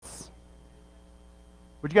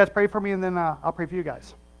Would you guys pray for me, and then I'll pray for you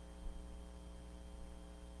guys.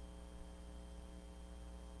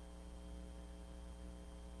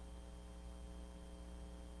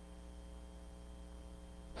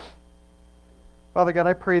 Father God,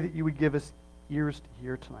 I pray that you would give us ears to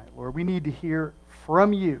hear tonight, Lord. We need to hear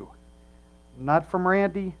from you, not from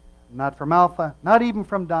Randy, not from Alpha, not even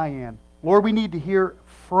from Diane. Lord, we need to hear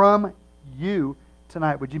from you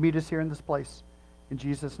tonight. Would you meet us here in this place? In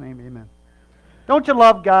Jesus' name, amen. Don't you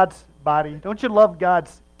love God's body? Don't you love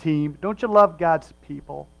God's team? Don't you love God's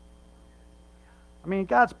people? I mean,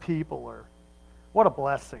 God's people are, what a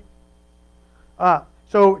blessing.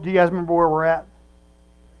 So, do you guys remember where we're at?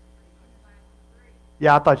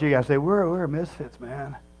 Yeah, I thought you guys say, we're misfits,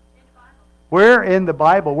 man. We're in the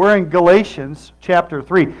Bible. We're in Galatians chapter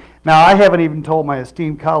 3. Now, I haven't even told my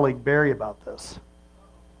esteemed colleague Barry about this.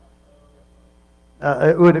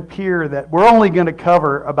 It would appear that we're only going to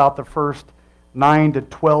cover about the first 9 to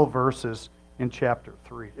 12 verses in chapter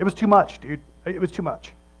 3. It was too much, dude. It was too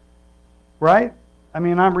much. Right? I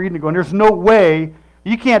mean, I'm reading it going, there's no way,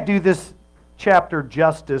 you can't do this chapter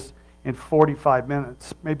justice in 45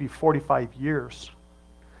 minutes, maybe 45 years.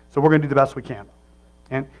 So we're going to do the best we can.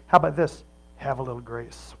 And how about this? Have a little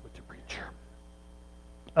grace with the preacher.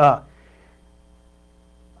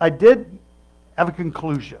 I did have a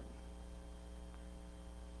conclusion.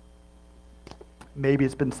 Maybe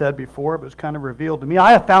it's been said before, but it was kind of revealed to me.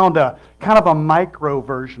 I have found a kind of a micro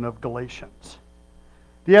version of Galatians.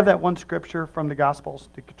 Do you have that one scripture from the Gospels?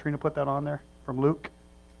 Did Katrina put that on there from Luke?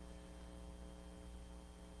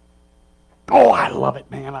 Oh, I love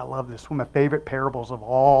it, man. I love this. One of my favorite parables of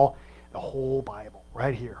all, the whole Bible,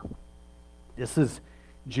 right here. This is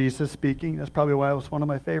Jesus speaking. That's probably why it was one of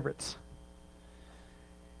my favorites.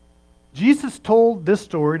 Jesus told this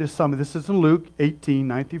story to some. This is in Luke 18,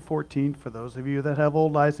 9 through 14, for those of you that have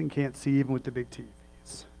old eyes and can't see even with the big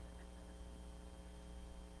TVs.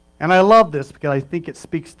 And I love this because I think it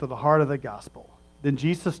speaks to the heart of the gospel. Then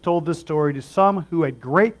Jesus told this story to some who had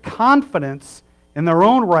great confidence in their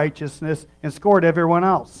own righteousness and scored everyone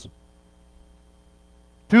else.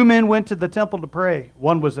 2 men went to the temple to pray.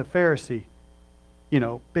 One was a Pharisee,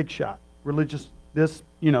 big shot, religious,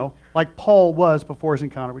 like Paul was before his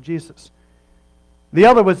encounter with Jesus. The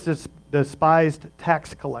other was this despised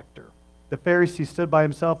tax collector. The Pharisee stood by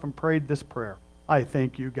himself and prayed this prayer. I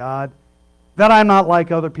thank you, God, that I'm not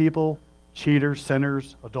like other people, cheaters,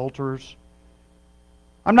 sinners, adulterers.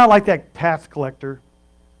 I'm not like that tax collector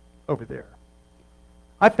over there.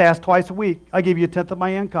 I fast twice a week. I give you 1/10 of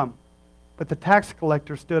my income. But the tax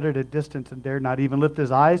collector stood at a distance and dared not even lift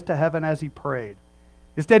his eyes to heaven as he prayed.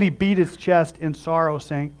 Instead, he beat his chest in sorrow,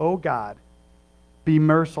 saying, "O God, be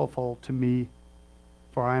merciful to me,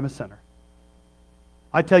 for I am a sinner."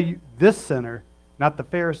 I tell you, this sinner, not the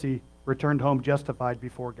Pharisee, returned home justified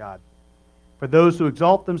before God. For those who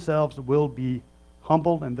exalt themselves will be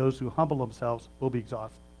humbled, and those who humble themselves will be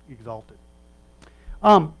exalted.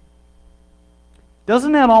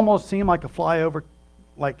 Doesn't that almost seem like a flyover,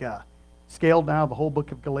 like a scaled down the whole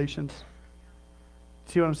book of Galatians?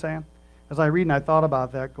 See what I'm saying? As I read and I thought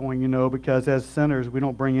about that going, because as sinners, we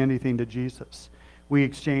don't bring anything to Jesus. We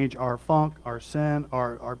exchange our funk, our sin,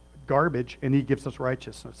 our garbage, and he gives us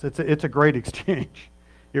righteousness. It's a great exchange.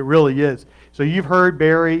 It really is. So you've heard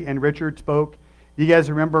Barry and Richard spoke. You guys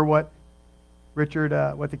remember what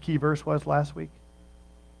the key verse was last week?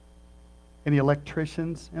 Any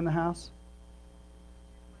electricians in the house?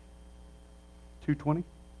 2:20?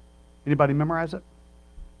 Anybody memorize it?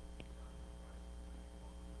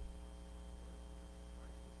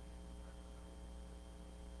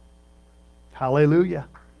 Hallelujah.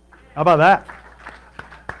 How about that?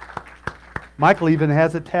 Michael even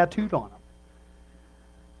has it tattooed on him.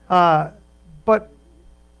 But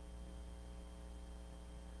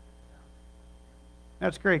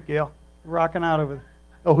that's great, Gail. Rocking out over there.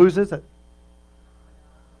 Oh, whose is it?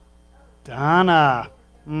 Donna.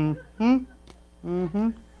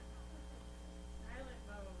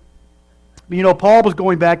 Paul was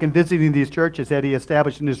going back and visiting these churches that he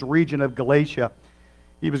established in this region of Galatia.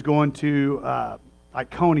 He was going to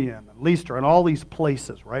Iconium and Lystra and all these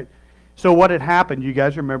places, right? So what had happened, you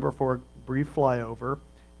guys remember for a brief flyover,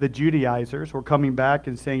 the Judaizers were coming back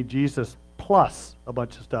and saying Jesus plus a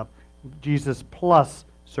bunch of stuff. Jesus plus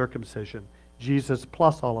circumcision. Jesus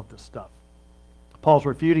plus all of this stuff. Paul's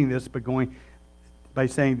refuting this by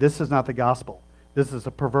saying this is not the gospel. This is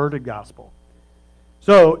a perverted gospel.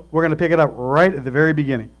 So we're going to pick it up right at the very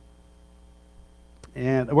beginning.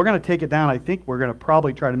 And we're going to take it down. I think we're going to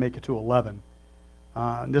probably try to make it to 11.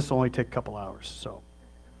 And this will only take a couple hours. So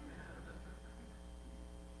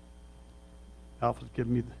Alpha's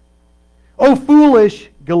giving me O foolish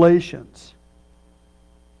Galatians,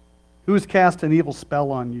 who has cast an evil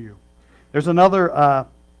spell on you? There's another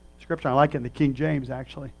scripture, I like it in the King James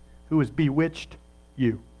actually, who has bewitched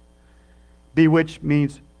you. Bewitched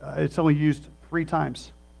means it's only used 3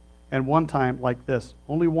 times, and one time like this,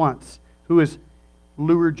 only once. Who has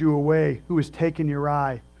lured you away, who has taken your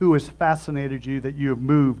eye, who has fascinated you that you have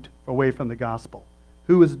moved away from the gospel?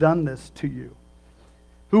 Who has done this to you?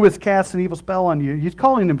 Who has cast an evil spell on you? He's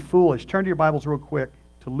calling them foolish. Turn to your Bibles real quick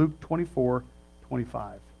to Luke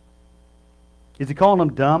 24:25. Is he calling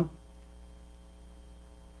them dumb?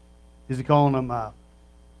 Is he calling them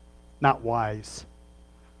not wise?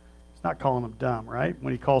 He's not calling them dumb, right?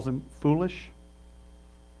 When he calls them foolish.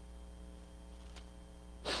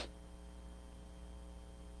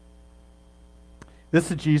 This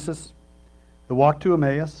is Jesus, the walk to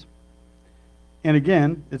Emmaus. And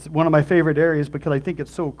again, it's one of my favorite areas because I think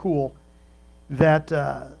it's so cool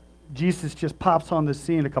that Jesus just pops on the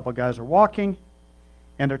scene. A couple of guys are walking,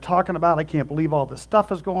 and they're talking about, I can't believe all this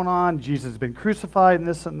stuff is going on. Jesus has been crucified and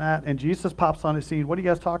this and that. And Jesus pops on the scene. What are you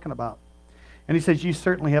guys talking about? And he says, you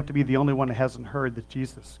certainly have to be the only one that hasn't heard that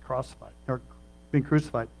Jesus is crucified or been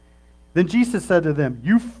crucified. Then Jesus said to them,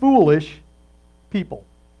 you foolish people.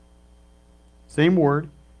 Same word.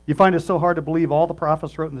 You find it so hard to believe all the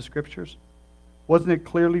prophets wrote in the scriptures? Wasn't it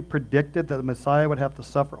clearly predicted that the Messiah would have to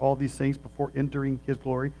suffer all these things before entering his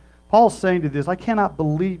glory? Paul's saying to this, I cannot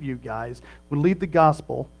believe you guys would leave the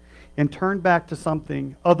gospel and turn back to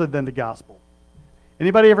something other than the gospel.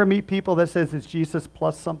 Anybody ever meet people that says it's Jesus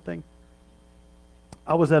plus something?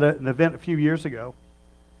 I was at an event a few years ago,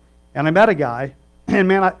 and I met a guy, and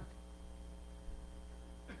man,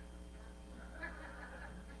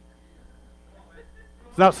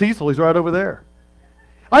 it's not Cecil, he's right over there.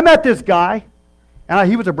 I met this guy, and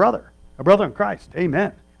he was a brother in Christ.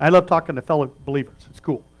 Amen. I love talking to fellow believers. It's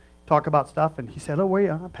cool. Talk about stuff, and he said, oh, wait,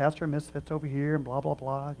 I'm Pastor Misfits over here, and blah, blah,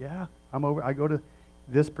 blah. Yeah, I go to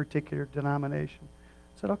this particular denomination.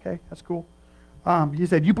 I said, okay, that's cool. He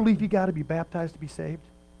said, you believe you got to be baptized to be saved?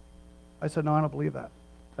 I said, no, I don't believe that.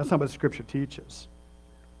 That's not what the Scripture teaches.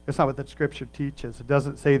 That's not what the Scripture teaches. It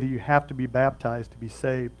doesn't say that you have to be baptized to be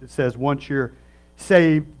saved. It says once you're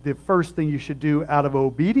saved, the first thing you should do out of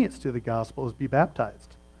obedience to the gospel is be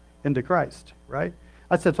baptized into Christ, right?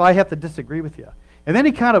 I said, so I have to disagree with you. And then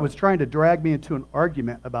he kind of was trying to drag me into an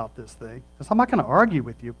argument about this thing. I said, I'm not going to argue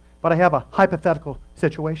with you, but I have a hypothetical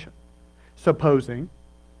situation. Supposing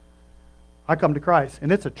I come to Christ,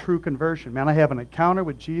 and it's a true conversion. Man, I have an encounter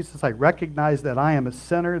with Jesus. I recognize that I am a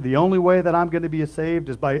sinner. The only way that I'm going to be saved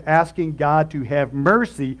is by asking God to have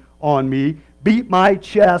mercy on me, beat my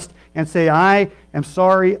chest, and say, I am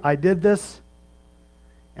sorry I did this,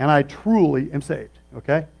 and I truly am saved,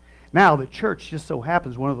 okay? Now, the church just so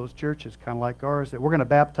happens, one of those churches, kind of like ours, that we're going to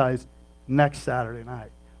baptize next Saturday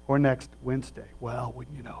night or next Wednesday. Well,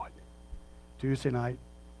 wouldn't you know it? Tuesday night,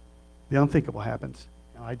 the unthinkable happens.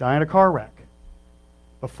 And I die in a car wreck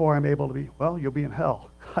before I'm able to be, well, you'll be in hell.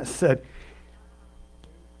 I said,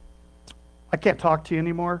 I can't talk to you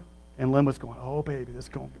anymore. And Lynn was going, oh, baby, this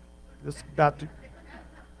is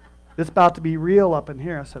about to be real up in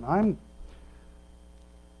here. I said, I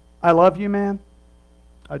love you, man.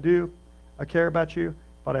 I do. I care about you,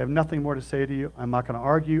 but I have nothing more to say to you. I'm not going to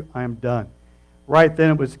argue. I am done. Right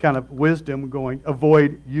then, it was kind of wisdom going,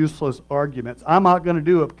 avoid useless arguments. I'm not going to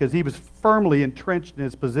do it because he was firmly entrenched in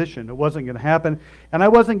his position. It wasn't going to happen. And I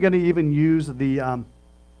wasn't going to even use the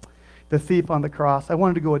thief on the cross. I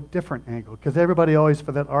wanted to go a different angle because everybody always,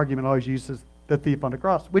 for that argument, always uses the thief on the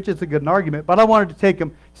cross, which is a good argument. But I wanted to take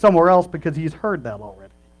him somewhere else because he's heard that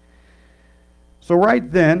already. So right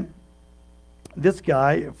then, this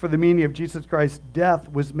guy, for the meaning of Jesus Christ's death,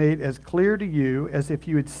 was made as clear to you as if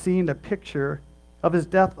you had seen a picture of his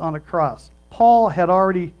death on a cross. Paul had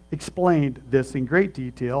already explained this in great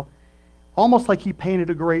detail, almost like he painted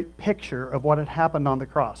a great picture of what had happened on the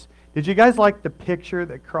cross. Did you guys like the picture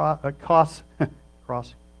that Koss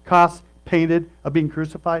painted of being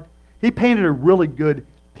crucified? He painted a really good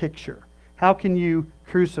picture. How can you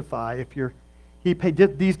crucify if you're...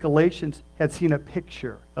 These Galatians had seen a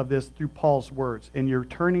picture of this through Paul's words, and you're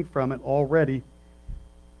turning from it already.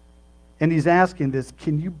 And he's asking this,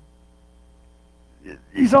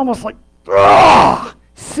 he's almost like,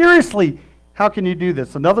 seriously, how can you do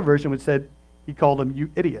this? Another version would said, he called them, you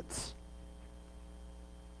idiots.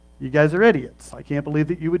 You guys are idiots. I can't believe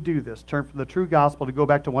that you would do this. Turn from the true gospel to go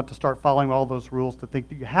back to want to start following all those rules, to think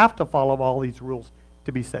that you have to follow all these rules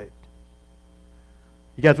to be saved.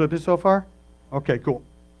 You guys with me so far? Okay, cool.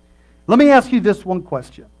 Let me ask you this one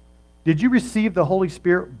question. Did you receive the Holy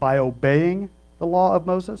Spirit by obeying the law of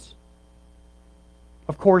Moses?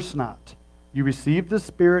 Of course not. You received the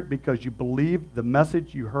Spirit because you believed the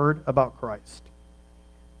message you heard about Christ.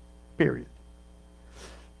 Period.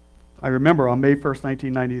 I remember on May 1st,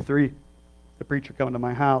 1993, the preacher coming to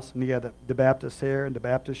my house, and he had the Baptist hair and the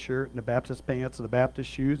Baptist shirt and the Baptist pants and the Baptist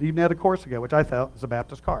shoes. He even had a Corsica, which I thought was a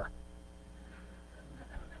Baptist car.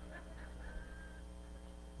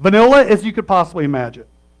 Vanilla as you could possibly imagine.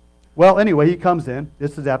 Well, anyway, he comes in.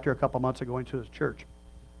 This is after a couple months of going to his church.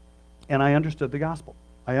 And I understood the gospel.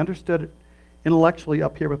 I understood it intellectually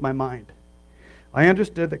up here with my mind. I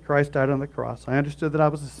understood that Christ died on the cross. I understood that I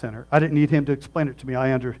was a sinner. I didn't need him to explain it to me.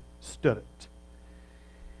 I understood it.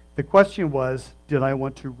 The question was, did I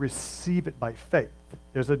want to receive it by faith?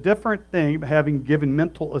 There's a different thing having given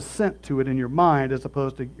mental assent to it in your mind as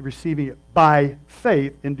opposed to receiving it by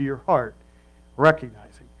faith into your heart,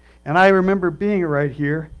 recognizing. And I remember being right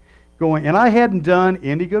here going, and I hadn't done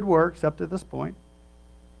any good works up to this point.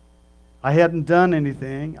 I hadn't done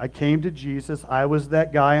anything. I came to Jesus. I was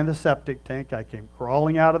that guy in the septic tank. I came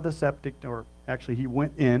crawling out of the septic, or actually he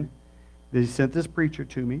went in. He sent this preacher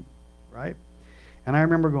to me, right? And I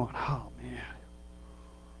remember going, oh man,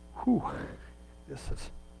 whew, this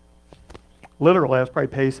is, literally I was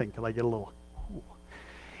probably pacing because I get a little, whew.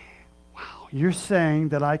 Wow, you're saying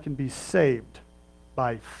that I can be saved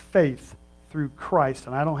by faith through Christ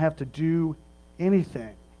and I don't have to do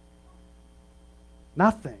anything.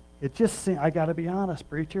 Nothing. It just seems, I got to be honest,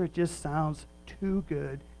 preacher, it just sounds too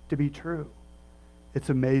good to be true. It's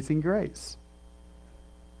amazing grace.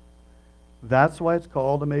 That's why it's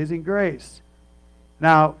called Amazing Grace.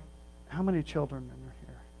 Now, how many children are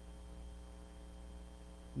here?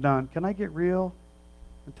 None. Can I get real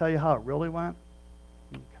and tell you how it really went?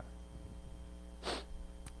 Okay.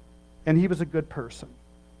 And he was a good person.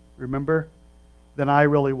 Remember? Then I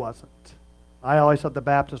really wasn't. I always thought the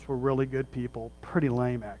Baptists were really good people. Pretty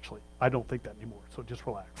lame, actually. I don't think that anymore, so just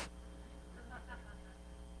relax.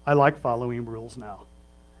 I like following rules now.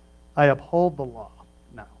 I uphold the law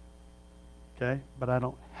now. Okay? But I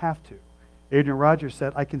don't have to. Adrian Rogers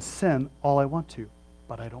said, I can sin all I want to,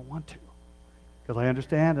 but I don't want to. Because I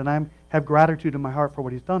understand and I have gratitude in my heart for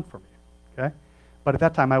what he's done for me. Okay? But at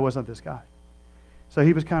that time, I wasn't this guy. So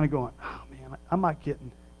he was kind of going, oh man, I'm not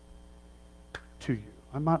getting to you.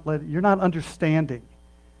 I'm not letting, you're not understanding.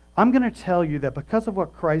 I'm going to tell you that because of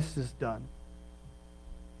what Christ has done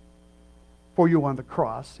for you on the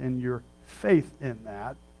cross and your faith in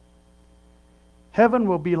that, heaven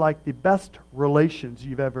will be like the best relations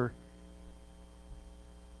you've ever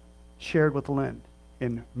shared with Lynn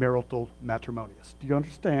in marital matrimonious. Do you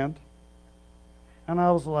understand? And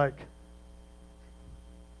I was like,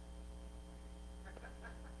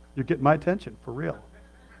 you're getting my attention, for real.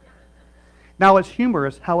 Now, it's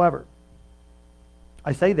humorous, however.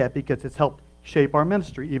 I say that because it's helped shape our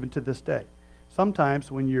ministry even to this day.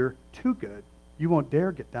 Sometimes when you're too good, you won't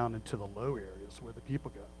dare get down into the low areas where the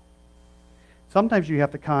people go. Sometimes you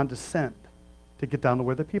have to condescend to get down to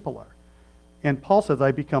where the people are. And Paul says,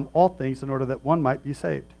 I become all things in order that one might be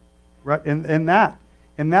saved. Right? In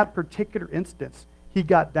that particular instance, he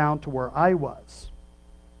got down to where I was.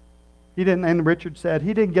 He didn't, and Richard said,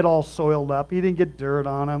 he didn't get all soiled up. He didn't get dirt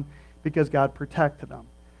on him because God protected him.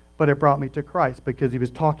 But it brought me to Christ because he was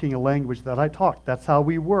talking a language that I talked. That's how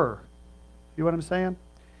we were. You know what I'm saying?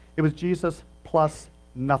 It was Jesus plus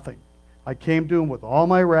nothing. I came to him with all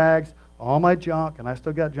my rags, all my junk, and I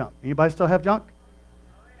still got junk. Anybody still have junk?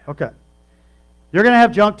 Okay. You're going to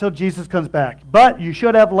have junk till Jesus comes back. But you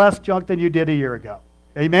should have less junk than you did a year ago.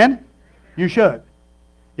 Amen? You should.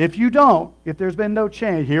 If you don't, if there's been no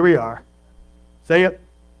change, here we are. Say it.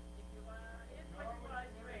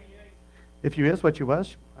 If you is what you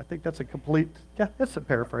was, I think that's a complete, yeah, that's a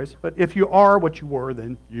paraphrase. But if you are what you were,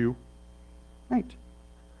 then you ain't.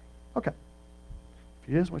 Okay. If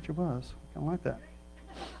you is what you was, I kind of like that.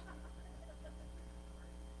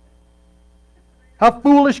 How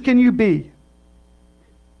foolish can you be?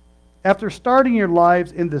 After starting your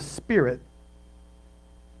lives in the Spirit,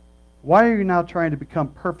 why are you now trying to become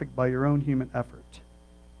perfect by your own human effort?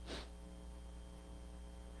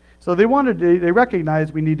 So they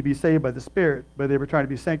recognized we need to be saved by the Spirit, but they were trying to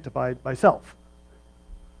be sanctified by self.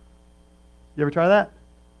 You ever try that?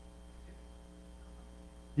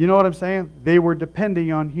 You know what I'm saying? They were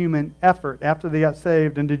depending on human effort after they got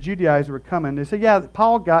saved, and the Judaizers were coming. They said, yeah,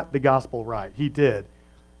 Paul got the gospel right. He did.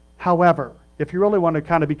 However, if you really want to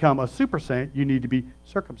kind of become a super saint, you need to be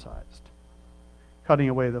circumcised, cutting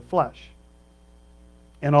away the flesh.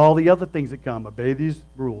 And all the other things that come, obey these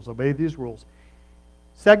rules, obey these rules.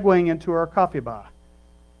 Segueing into our coffee bar.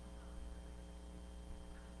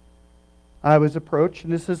 I was approached,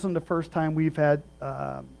 and this isn't the first time we've had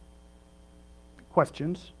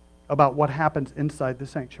questions about what happens inside the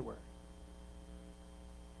sanctuary.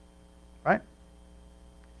 Right?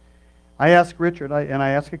 I asked Richard, and I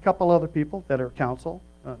asked a couple other people that are counsel,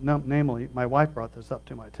 namely, my wife brought this up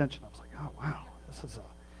to my attention. I was like, oh, wow, this is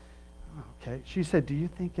okay. She said, do you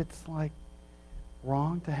think it's like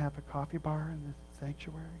wrong to have a coffee bar in the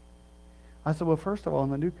sanctuary? I said, well, first of all,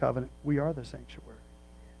 in the new covenant, we are the sanctuary.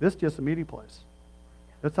 This is just a meeting place.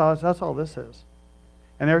 That's all this is.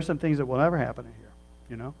 And there are some things that will never happen in here,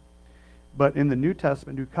 you know. But in the New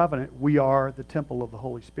Testament, New Covenant, we are the temple of the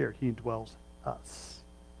Holy Spirit. He indwells us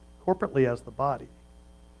corporately as the body,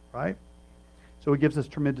 right? So it gives us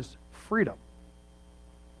tremendous freedom.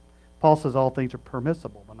 Paul says all things are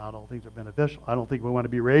permissible, but not all things are beneficial. I don't think we want to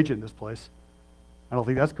be raging in this place. I don't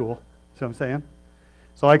think that's cool. See what I'm saying?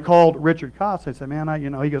 So I called Richard Koss. I said, man,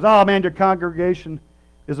 he goes, oh, man, your congregation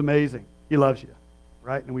is amazing. He loves you,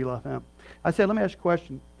 right? And we love him. I said, let me ask you a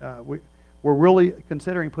question. We're really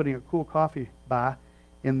considering putting a cool coffee bar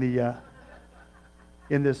in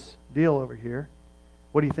this deal over here.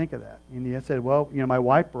 What do you think of that? And he said, well, my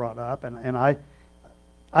wife brought up, and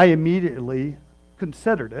I immediately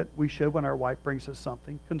considered it. We should, when our wife brings us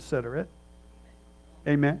something, consider it.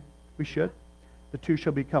 Amen. We should. The two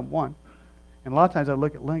shall become one. And a lot of times I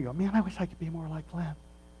look at Lynn and go, man, I wish I could be more like Lynn.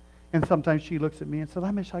 And sometimes she looks at me and says,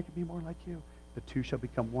 I wish I could be more like you. The two shall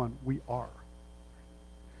become one. We are.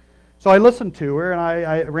 So I listened to her, and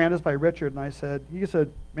I ran this by Richard, and he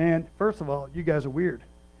said, man, first of all, you guys are weird.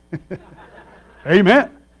 Amen.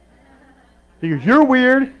 He goes, you're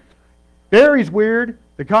weird. Barry's weird.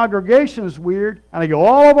 The congregation is weird. And I go,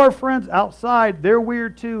 all of our friends outside, they're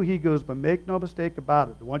weird too. He goes, but make no mistake about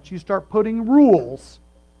it. Once you start putting rules,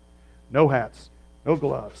 no hats, no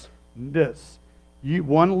gloves, this.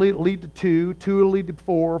 One will lead to two, two will lead to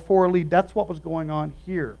four will lead. That's what was going on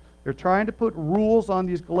here. They're trying to put rules on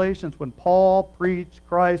these Galatians when Paul preached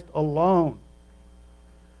Christ alone.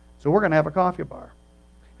 So we're going to have a coffee bar.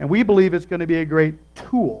 And we believe it's going to be a great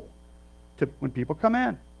tool to when people come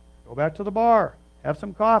in. Go back to the bar. Have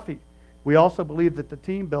some coffee. We also believe that the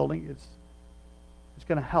team building is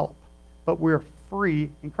going to help. But we're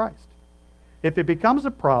free in Christ. If it becomes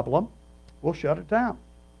a problem, we'll shut it down.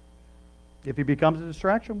 If it becomes a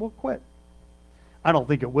distraction, we'll quit. I don't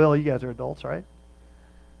think it will. You guys are adults, right?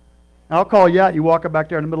 I'll call you out. You walk back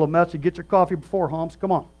there in the middle of a mess. You get your coffee before, Holmes.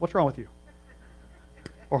 Come on. What's wrong with you?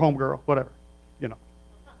 Or homegirl, whatever.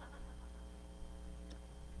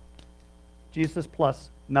 Jesus plus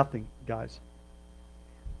nothing, guys.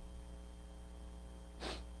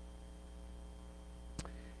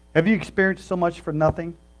 Have you experienced so much for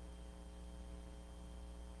nothing?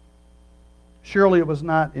 Surely it was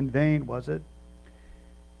not in vain, was it?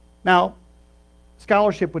 Now,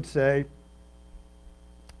 scholarship would say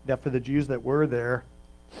that for the Jews that were there,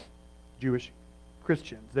 Jewish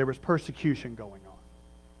Christians, there was persecution going on.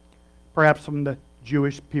 Perhaps from the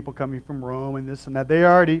Jewish people coming from Rome and this and that. They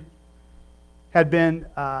already had been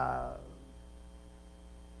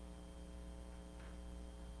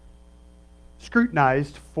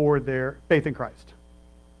scrutinized for their faith in Christ.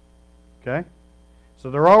 Okay? So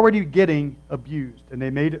they're already getting abused, and they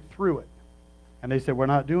made it through it. And they said, we're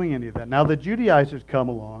not doing any of that. Now the Judaizers come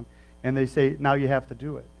along, and they say, now you have to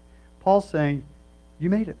do it. Paul's saying, you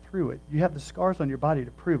made it through it. You have the scars on your body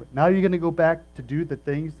to prove it. Now you're going to go back to do the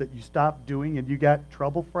things that you stopped doing and you got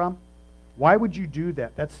trouble from? Why would you do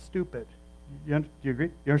that? That's stupid. Do you agree?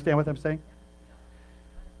 You understand what I'm saying?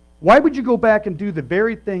 Why would you go back and do the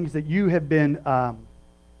very things that you have been,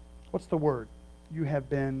 what's the word? You have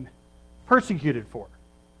been persecuted for.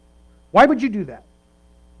 Why would you do that?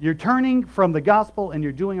 You're turning from the gospel and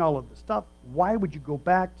you're doing all of this stuff. Why would you go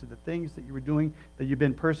back to the things that you were doing that you've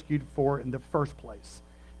been persecuted for in the first place?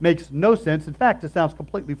 Makes no sense. In fact, it sounds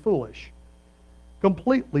completely foolish.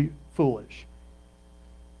 Completely foolish.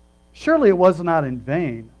 Surely it was not in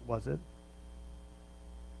vain, was it?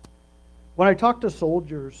 When I talk to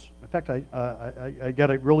soldiers, in fact, I got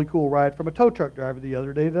a really cool ride from a tow truck driver the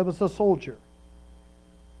other day that was a soldier.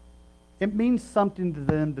 It means something to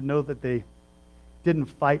them to know that they didn't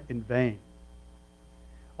fight in vain.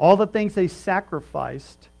 All the things they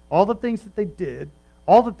sacrificed, all the things that they did,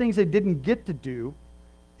 all the things they didn't get to do,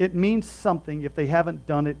 it means something if they haven't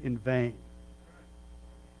done it in vain.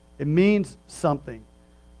 It means something.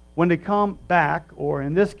 When they come back, or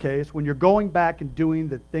in this case, when you're going back and doing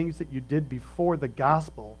the things that you did before the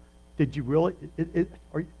gospel, did you really?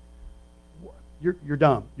 You're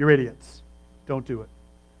dumb. You're idiots. Don't do it.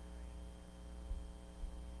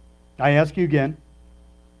 I ask you again,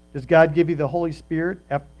 does God give you the Holy Spirit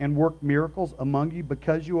and work miracles among you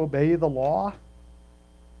because you obey the law?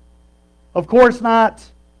 Of course not.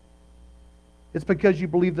 It's because you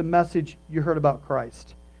believe the message you heard about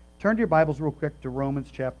Christ. Turn to your Bibles real quick to Romans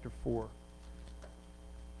chapter 4.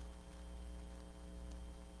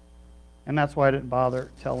 And that's why I didn't bother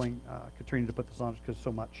telling Katrina to put this on, because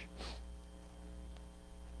so much.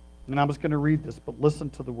 And I'm just going to read this, but listen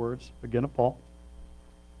to the words again of Paul.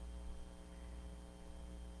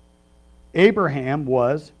 Abraham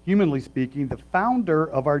was, humanly speaking, the founder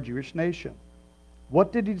of our Jewish nation.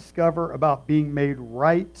 What did he discover about being made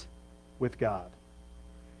right with God?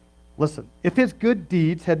 Listen, if his good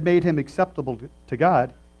deeds had made him acceptable to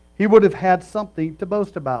God, he would have had something to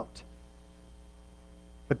boast about.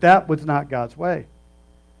 But that was not God's way.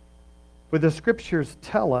 For the scriptures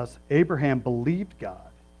tell us Abraham believed God,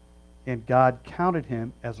 and God counted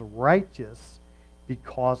him as righteous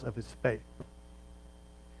because of his faith.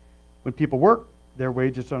 When people work, their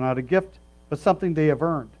wages are not a gift, but something they have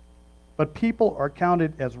earned. But people are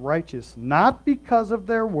counted as righteous not because of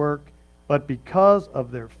their work, but because of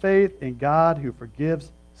their faith in God who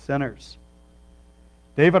forgives sinners.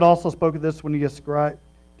 David also spoke of this when he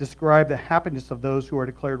described the happiness of those who are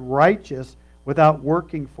declared righteous without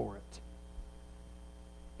working for it.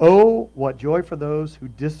 Oh, what joy for those whose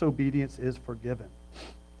disobedience is forgiven,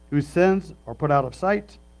 whose sins are put out of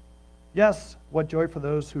sight. Yes, what joy for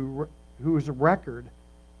those whose record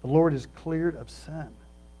the Lord has cleared of sin.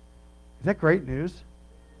 Is that great news?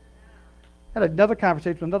 I had another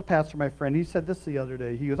conversation with another pastor, my friend. He said this the other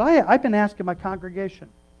day. He goes, I've been asking my congregation,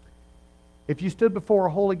 if you stood before a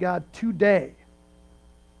holy God today,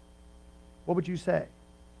 what would you say?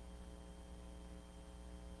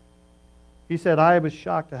 He said, I was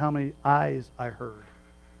shocked at how many I's I heard.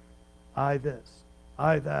 I this,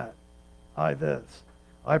 I that, I this.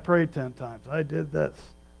 I prayed 10 times. I did this.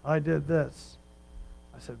 I did this.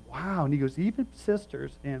 I said, wow. And he goes, even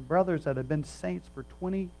sisters and brothers that have been saints for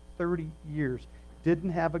 20, 30 years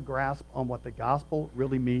didn't have a grasp on what the gospel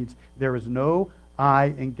really means. There is no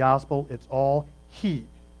I in gospel. It's all he.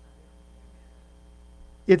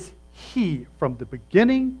 It's he from the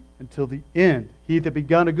beginning until the end. He that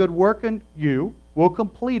begun a good work in you will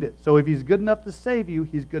complete it. So if he's good enough to save you,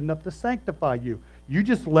 he's good enough to sanctify you. You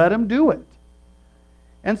just let him do it.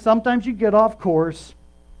 And sometimes you get off course.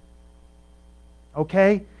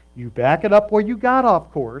 Okay? You back it up where you got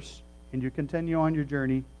off course, and you continue on your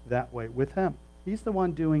journey that way with him. He's the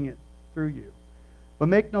one doing it through you. But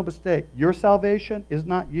make no mistake, your salvation is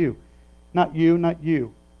not you. Not you, not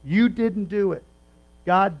you. You didn't do it.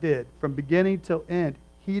 God did. From beginning till end,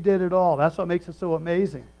 he did it all. That's what makes it so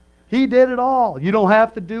amazing. He did it all. You don't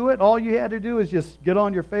have to do it. All you had to do is just get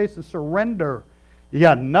on your face and surrender. You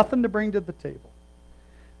got nothing to bring to the table.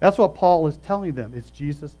 That's what Paul is telling them. It's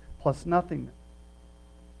Jesus plus nothing.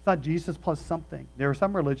 It's not Jesus plus something. There are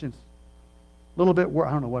some religions, a little bit, I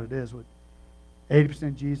don't know what it is, with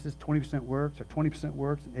 80% Jesus, 20% works, or 20%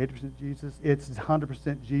 works and 80% Jesus. It's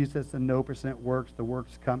 100% Jesus and no percent works. The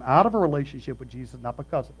works come out of a relationship with Jesus, not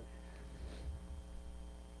because of it.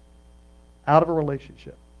 Out of a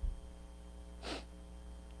relationship.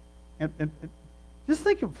 And just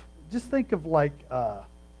think of like,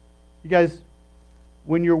 you guys,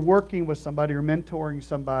 when you're working with somebody or mentoring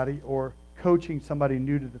somebody or coaching somebody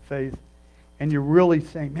new to the faith, and you're really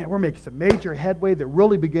saying, man, we're making some major headway. They're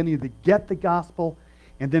really beginning to get the gospel,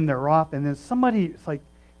 and then they're off. And then somebody, it's like,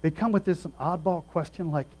 they come with this oddball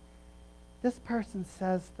question like, this person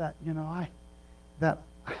says that, I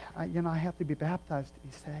have to be baptized to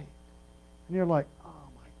be saved. And you're like, oh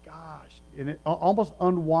my gosh. And it almost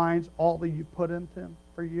unwinds all that you put into him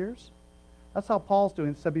for years. That's how Paul's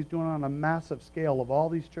doing, except he's doing it on a massive scale of all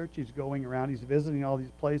these churches going around. He's visiting all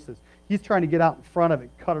these places. He's trying to get out in front of it,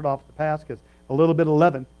 cut it off the pass, because a little bit of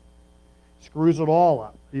leaven screws it all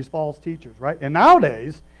up. These false teachers, right? And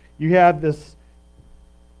nowadays, you have this,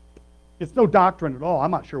 it's no doctrine at all.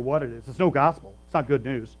 I'm not sure what it is. It's no gospel. It's not good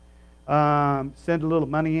news. Send a little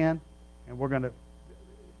money in, and we're going to,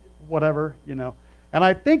 whatever, And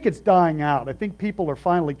I think it's dying out. I think people are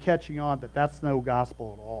finally catching on that that's no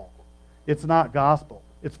gospel at all. It's not gospel.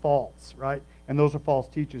 It's false, right? And those are false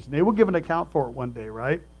teachers. And they will give an account for it one day,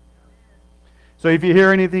 right? So if you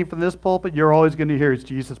hear anything from this pulpit, you're always going to hear it's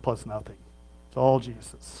Jesus plus nothing. It's all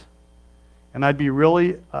Jesus. And I'd be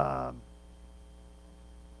really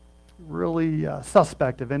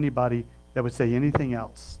suspect of anybody that would say anything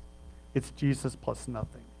else. It's Jesus plus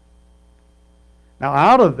nothing. Now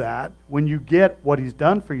out of that, when you get what he's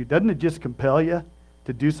done for you, doesn't it just compel you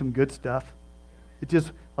to do some good stuff? It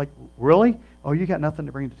just, like, really? Oh, you got nothing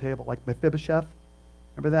to bring to the table. Like Mephibosheth?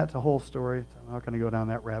 Remember that? It's a whole story. I'm not going to go down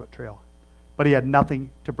that rabbit trail. But he had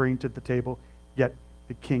nothing to bring to the table, yet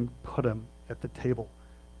the king put him at the table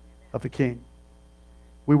of the king.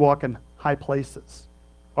 We walk in high places.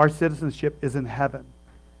 Our citizenship is in heaven.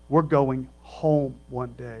 We're going home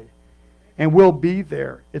one day. And we'll be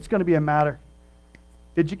there. It's going to be a matter.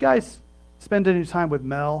 Did you guys spend any time with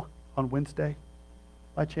Mel on Wednesday,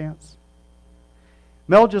 by chance?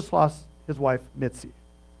 Mel just lost his wife, Mitzi.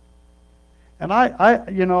 And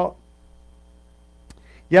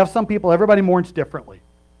you have some people, everybody mourns differently.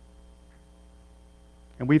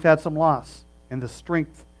 And we've had some loss in the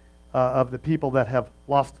strength of the people that have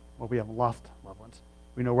lost, well, we haven't lost loved ones.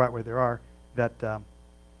 We know right where they are.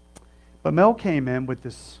 But Mel came in with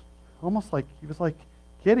this, almost like, he was like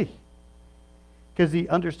giddy. Because he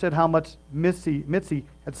understood how much Mitzi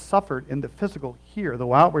had suffered in the physical here.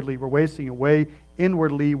 Though outwardly we're wasting away,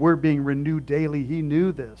 inwardly we're being renewed daily. He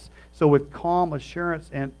knew this. So with calm assurance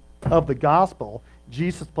and of the gospel,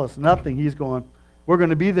 Jesus plus nothing, he's going, we're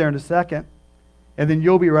going to be there in a second. And then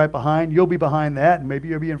you'll be right behind. You'll be behind that, and maybe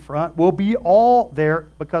you'll be in front. We'll be all there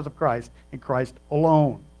because of Christ and Christ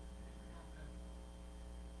alone.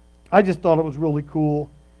 I just thought it was really cool.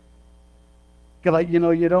 Because, you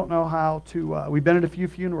don't know how to... we've been at a few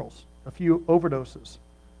funerals, a few overdoses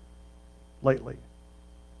lately.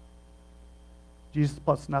 Jesus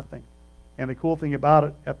plus nothing. And the cool thing about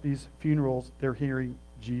it, at these funerals, they're hearing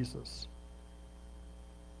Jesus.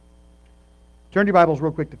 Turn your Bibles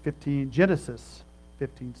real quick to Genesis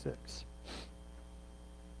 15:6. So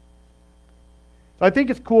I think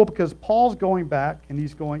it's cool because Paul's going back,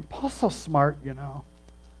 and Paul's so smart,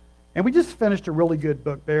 And we just finished a really good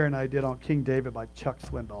book, Bear and I did, on King David by Chuck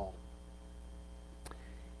Swindoll.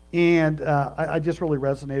 And I just really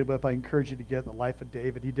resonated with it. I encourage you to get The Life of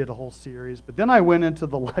David. He did a whole series. But then I went into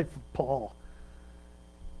The Life of Paul.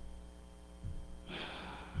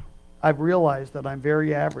 I've realized that I'm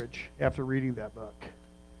very average after reading that book.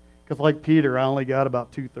 Because like Peter, I only got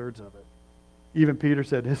about 2/3 of it. Even Peter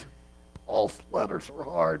said, Paul's letters were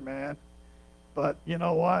hard, man. But you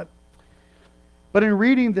know what? But in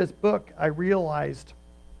reading this book, I realized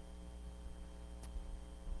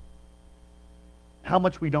how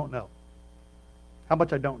much we don't know. How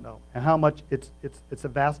much I don't know. And how much it's a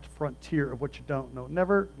vast frontier of what you don't know.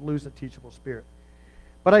 Never lose a teachable spirit.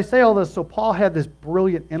 But I say all this, so Paul had this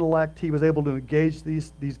brilliant intellect. He was able to engage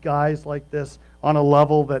these guys like this on a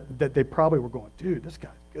level that they probably were going, dude, this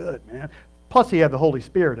guy's good, man. Plus he had the Holy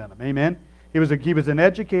Spirit in him, amen? He was an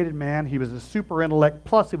educated man. He was a super intellect.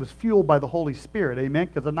 Plus he was fueled by the Holy Spirit, amen?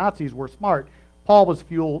 Because the Nazis were smart. Paul was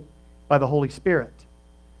fueled by the Holy Spirit.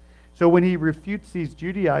 So when he refutes these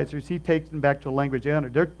Judaizers, he takes them back to a language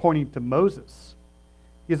they're pointing to Moses.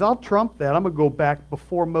 He says, I'll trump that. I'm going to go back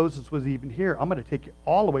before Moses was even here. I'm going to take you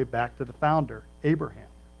all the way back to the founder, Abraham.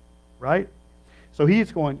 Right? So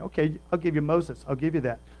he's going, okay, I'll give you Moses. I'll give you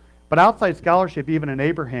that. But outside scholarship, even in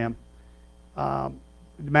Abraham, the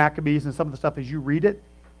Maccabees and some of the stuff, as you read it,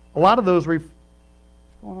 a lot of those... What's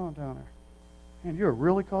going on down there? Man, you're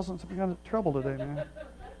really causing some kind of trouble today, man.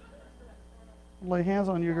 I'll lay hands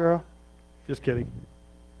on you, girl. Just kidding.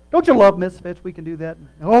 Don't you love misfits? We can do that.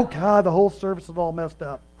 Oh, God, the whole service is all messed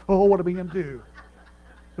up. Oh, what are we going to do?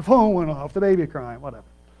 The phone went off. The baby crying. Whatever.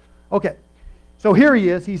 Okay. So here he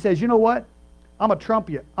is. He says, you know what? I'm going to trump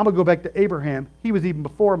you. I'm going to go back to Abraham. He was even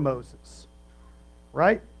before Moses.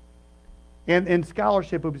 Right? And in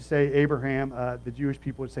scholarship, it would say Abraham, the Jewish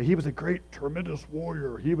people would say, he was a great, tremendous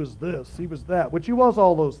warrior. He was this. He was that. Which he was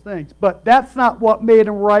all those things. But that's not what made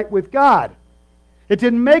him right with God. It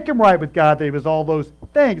didn't make him right with God that he was all those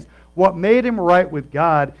things. What made him right with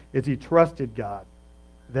God is he trusted God.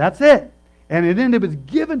 That's it. And then it was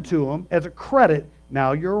given to him as a credit.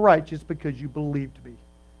 Now you're righteous because you believed me.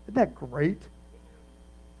 Isn't that great?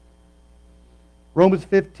 Romans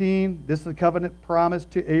 15, this is a covenant promise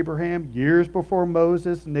to Abraham years before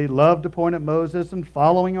Moses, and they loved appointed Moses and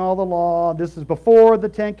following all the law. This is before the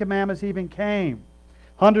Ten Commandments even came.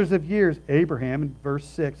 Hundreds of years, Abraham, in verse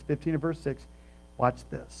 6, 15 and verse 6, watch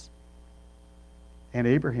this. And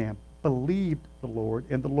Abraham believed the Lord,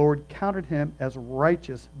 and the Lord counted him as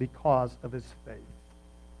righteous because of his faith.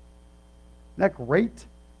 Isn't that great?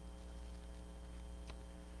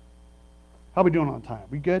 How are we doing on time?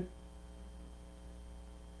 We good?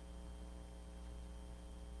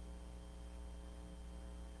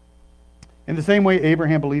 In the same way,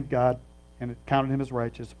 Abraham believed God, and it counted him as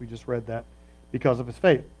righteous. We just read that because of his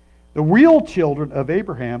faith. The real children of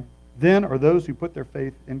Abraham then are those who put their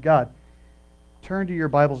faith in God. Turn to your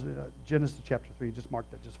Bibles, Genesis chapter 3. Just mark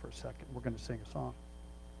that just for a second. We're going to sing a song.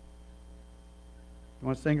 You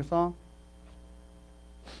want to sing a song?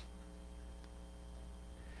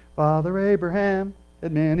 Father Abraham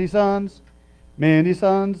had many sons.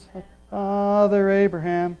 Father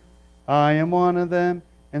Abraham, I am one of them,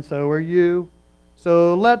 and so are you.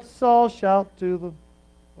 So let's all shout to the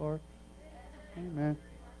Lord. Amen.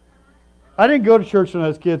 I didn't go to church when I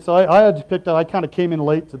was a kid, so I had picked up. I kind of came in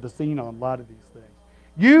late to the scene on a lot of these things.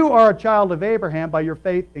 You are a child of Abraham by your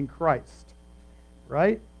faith in Christ,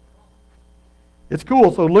 right? It's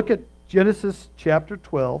cool. So look at Genesis chapter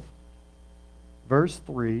 12, verse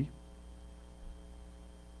 3.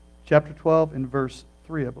 Chapter 12 and verse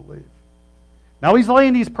 3, I believe. Now he's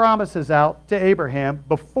laying these promises out to Abraham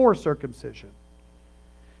before circumcision.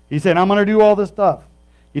 He said, I'm going to do all this stuff.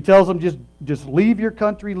 He tells him, just leave your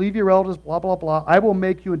country, leave your relatives, blah, blah, blah. I will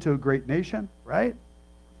make you into a great nation, right?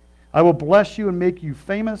 I will bless you and make you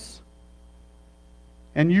famous,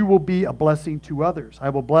 and you will be a blessing to others. I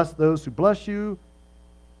will bless those who bless you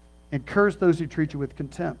and curse those who treat you with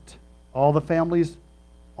contempt. All the families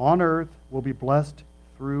on earth will be blessed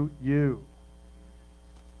through you.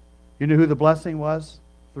 You know who the blessing was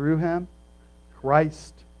through him?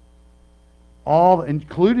 Christ. All,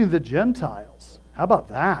 including the Gentiles. How about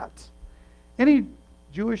that? Any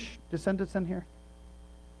Jewish descendants in here?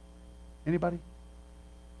 Anybody?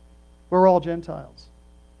 We're all Gentiles.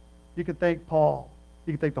 You can thank Paul.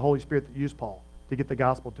 You can thank the Holy Spirit that used Paul to get the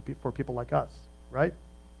gospel for people like us, right?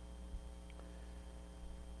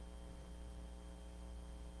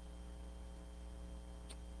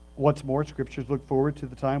 What's more, scriptures look forward to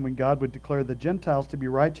the time when God would declare the Gentiles to be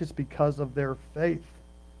righteous because of their faith.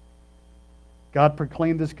 God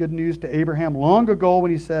proclaimed this good news to Abraham long ago when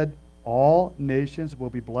he said, all nations will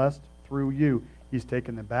be blessed through you. He's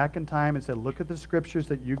taken them back in time and said, look at the scriptures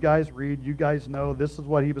that you guys read. You guys know this is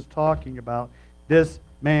what he was talking about. This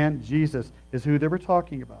man, Jesus, is who they were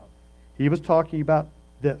talking about. He was talking about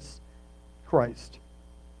this, Christ.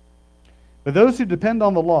 But those who depend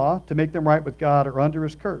on the law to make them right with God are under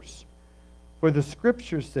his curse. For the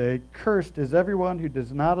scriptures say, cursed is everyone who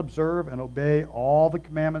does not observe and obey all the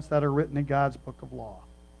commandments that are written in God's book of law.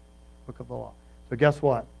 Book of the law. So guess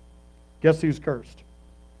what? Guess who's cursed?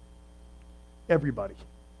 Everybody.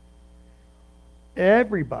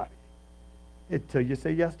 Everybody. Until you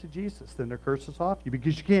say yes to Jesus, then their curse is off you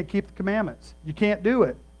because you can't keep the commandments. You can't do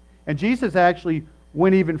it. And Jesus actually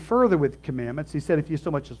went even further with the commandments. He said, if you so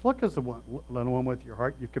much as look as the one with your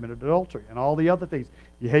heart, you've committed adultery. And all the other things.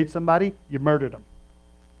 You hate somebody, you murdered them.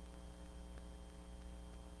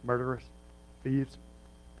 Murderers, thieves.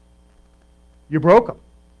 You broke them.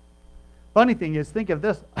 Funny thing is, think of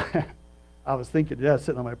this. I was thinking today,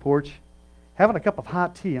 sitting on my porch, having a cup of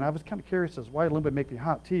hot tea, and I was kind of curious as to why Lynn would make me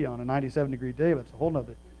hot tea on a 97-degree day, but it's a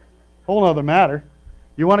whole nother matter.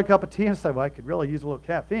 You want a cup of tea? And I said, well, I could really use a little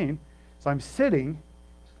caffeine. So I'm sitting,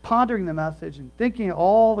 pondering the message and thinking of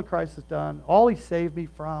all the Christ has done, all he saved me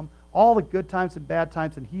from, all the good times and bad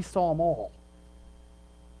times, and he saw them all.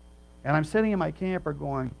 And I'm sitting in my camper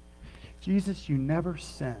going, Jesus, you never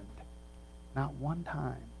sinned. Not one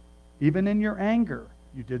time. Even in your anger,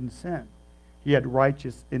 you didn't sin. He had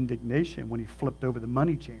righteous indignation when he flipped over the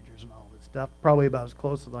money changers and all this stuff. Probably about as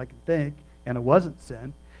close as I can think, and it wasn't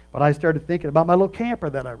sin. But I started thinking about my little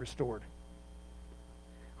camper that I restored.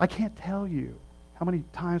 I can't tell you how many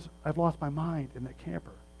times I've lost my mind in that camper.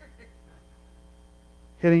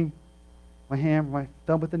 Hitting my hand, my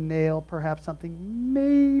thumb with a nail, perhaps something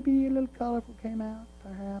maybe a little colorful came out,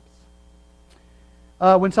 perhaps.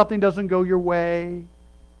 When something doesn't go your way.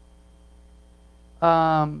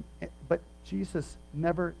 But Jesus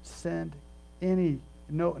never sinned any,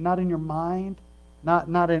 no, not in your mind,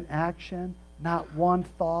 not in action, not one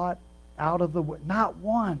thought out of the way, not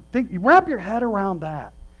one. Wrap your head around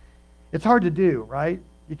that. It's hard to do, right?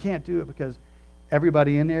 You can't do it because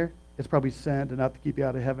everybody in there is probably sinned enough to keep you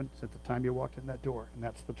out of heaven since the time you walked in that door, and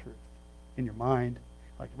that's the truth. In your mind,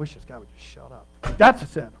 like, I wish this guy would just shut up. That's a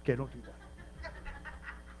sin. Okay, don't do that.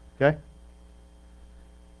 Okay?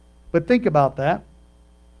 But think about that.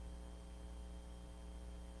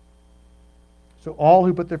 So all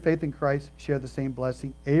who put their faith in Christ share the same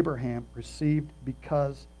blessing Abraham received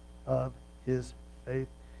because of his faith.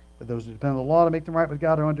 But those who depend on the law to make them right with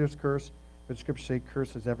God are under his curse. But the scriptures say,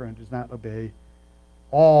 curses everyone who does not obey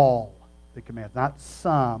all the commands. Not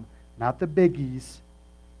some, not the biggies.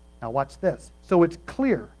 Now watch this. So it's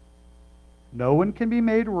clear. No one can be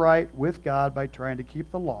made right with God by trying to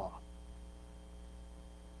keep the law.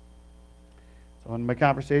 So in my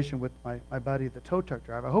conversation with my buddy, the tow truck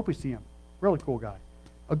driver, I hope we see him. Really cool guy.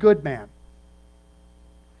 A good man.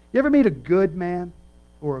 You ever meet a good man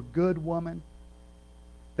or a good woman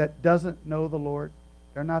that doesn't know the Lord?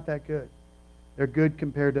 They're not that good. They're good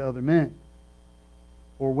compared to other men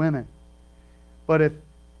or women. But if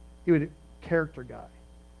he was a character guy,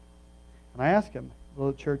 and I asked him a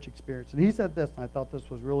little church experience, and he said this, and I thought this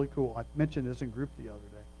was really cool. I mentioned this in group the other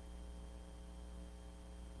day.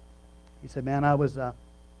 He said, man, I was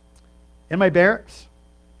in my barracks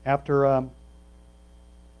after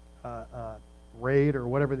raid or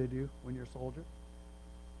whatever they do when you're a soldier,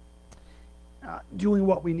 doing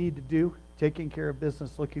what we need to do, taking care of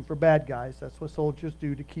business, looking for bad guys. That's what soldiers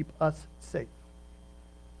do to keep us safe.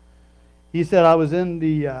 He said, I was in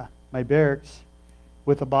my barracks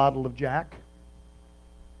with a bottle of Jack,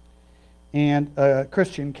 and a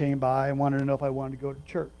Christian came by and wanted to know if I wanted to go to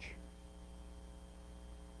church.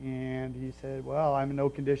 And he said, well, I'm in no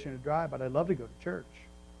condition to drive, but I'd love to go to church.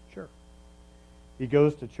 Sure. He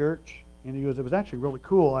goes to church, and he goes, it was actually really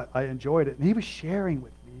cool. I enjoyed it. And he was sharing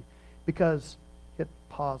with me because, hit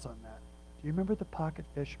pause on that. Do you remember the pocket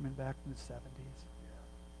fishermen back in the 70s? Yeah.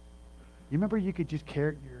 You remember you could just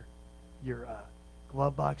carry your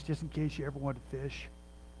glove box just in case you ever wanted to fish?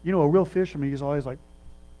 You know, a real fisherman, he's always like,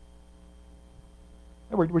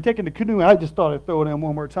 hey, we're taking the canoe. I just thought I'd throw it in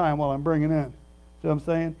one more time while I'm bringing in. See what I'm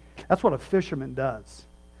saying? That's what a fisherman does.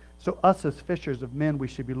 So us as fishers of men, we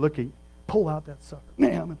should be looking, pull out that sucker.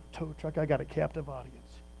 Man, I'm in a tow truck. I got a captive audience.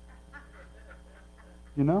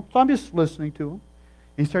 You know? So I'm just listening to him.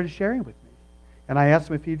 And he started sharing with me. And I asked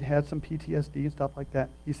him if he'd had some PTSD and stuff like that.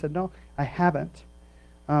 He said, no, I haven't.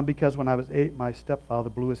 Because when I was 8, my stepfather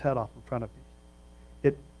blew his head off in front of me.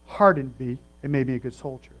 It hardened me. It made me a good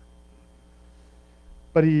soldier.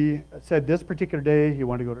 But he said this particular day he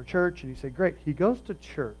wanted to go to church, and he said, great. He goes to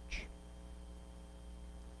church.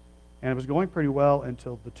 And it was going pretty well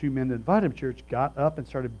until the 2 men that invited him to church got up and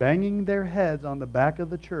started banging their heads on the back of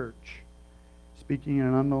the church, speaking in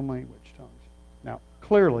an unknown language, tongues. Now,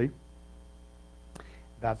 clearly,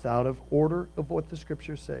 that's out of order of what the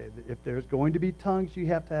Scriptures say. If there's going to be tongues, you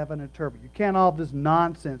have to have an interpreter. You can't have this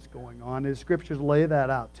nonsense going on. The Scriptures lay that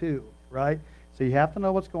out too, right? So you have to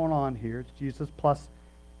know what's going on here. It's Jesus plus.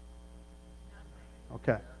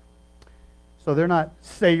 Okay. So they're not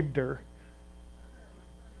saved her.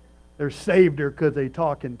 They're saved her because they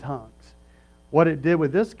talk in tongues. What it did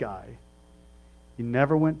with this guy, he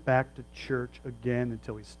never went back to church again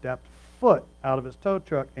until he stepped foot out of his tow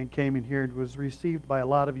truck and came in here and was received by a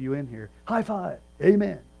lot of you in here. High five.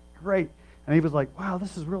 Amen. Great. And he was like, wow,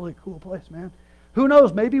 this is really a cool place, man. Who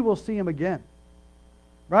knows? Maybe we'll see him again.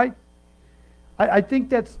 Right? I think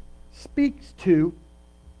that speaks to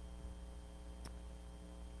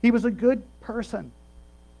he was a good person.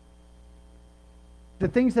 The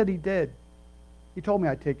things that he did, he told me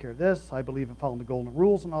I'd take care of this. I believe in following the golden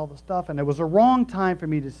rules and all this stuff. And it was a wrong time for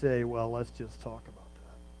me to say, well, let's just talk about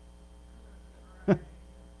that.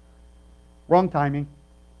 Wrong timing.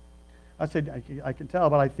 I said, I can tell,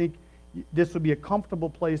 but I think this would be a comfortable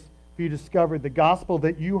place for you to discover the gospel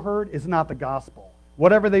that you heard is not the gospel.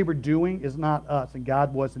 Whatever they were doing is not us, and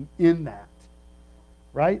God wasn't in that.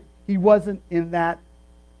 Right? He wasn't in that.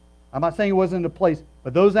 I'm not saying he wasn't in the place,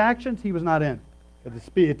 but those actions he was not in.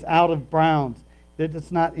 It's out of bounds.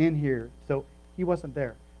 It's not in here. So he wasn't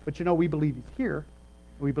there. But you know, we believe he's here.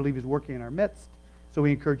 We believe he's working in our midst. So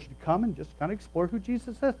we encourage you to come and just kind of explore who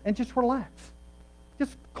Jesus is and just relax.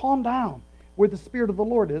 Just calm down. Where the Spirit of the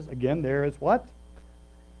Lord is, again, there is what?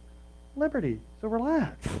 Liberty. So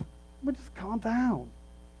relax. But just calm down.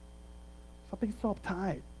 Stop being so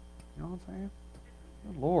uptight. You know what I'm saying?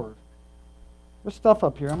 Good Lord. There's stuff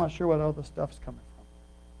up here. I'm not sure what all the stuff's coming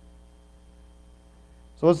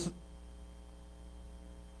from. So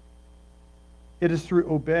it is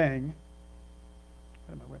through obeying.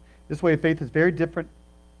 This way of faith is very different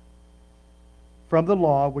from the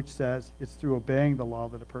law, which says it's through obeying the law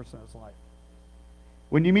that a person has life.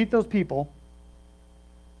 When you meet those people,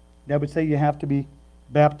 that would say you have to be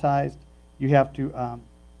baptized. You have to,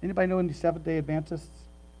 anybody know any Seventh-day Adventists?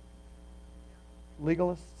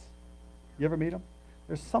 Legalists? You ever meet them?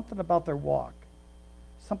 There's something about their walk,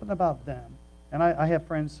 something about them. And I have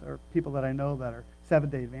friends or people that I know that are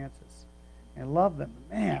Seventh-day Adventists and love them.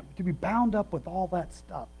 Man, to be bound up with all that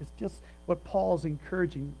stuff, it's just what Paul's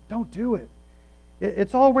encouraging. Don't do it.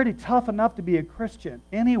 It's already tough enough to be a Christian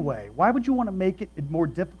anyway. Why would you want to make it more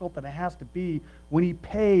difficult than it has to be when he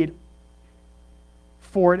paid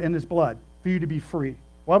for it in his blood for you to be free?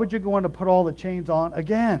 Why would you go on to put all the chains on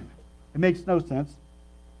again? It makes no sense.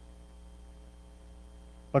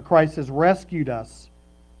 But Christ has rescued us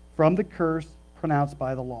from the curse pronounced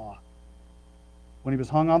by the law. When he was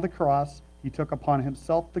hung on the cross, he took upon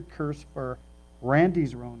himself the curse for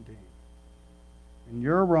Randy's wrongdoing and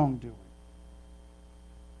your wrongdoing.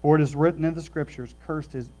 For it is written in the Scriptures,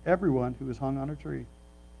 cursed is everyone who is hung on a tree.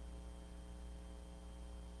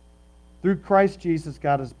 Through Christ Jesus,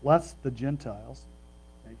 God has blessed the Gentiles,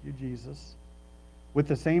 thank you, Jesus, with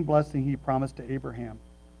the same blessing he promised to Abraham.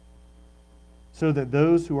 so that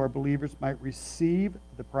those who are believers might receive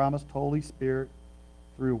the promised Holy Spirit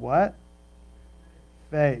through what?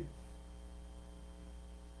 Faith.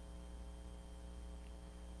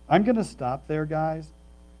 I'm going to stop there, guys.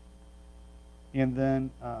 And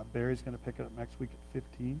then Barry's going to pick it up next week at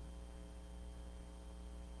 15.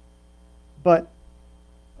 But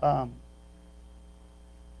I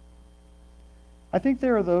think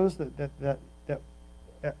there are those that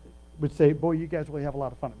would say, boy, you guys really have a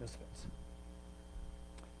lot of fun at Misfits.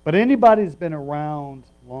 But anybody who's been around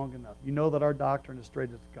long enough, you know that our doctrine is straight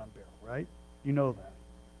as a gun barrel, right? You know that.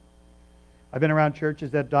 I've been around churches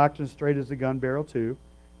that doctrine is straight as a gun barrel too,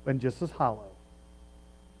 but just as hollow.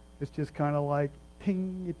 It's just kind of like,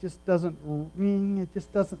 ping, it just doesn't ring, it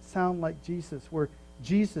just doesn't sound like Jesus. Where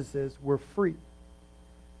Jesus is, we're free.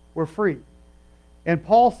 We're free. And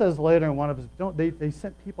Paul says later in one of his, they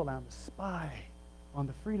sent people down to spy on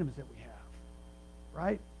the freedoms that we have,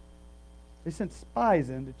 right? They sent spies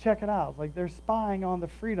in to check it out. It's like they're spying on the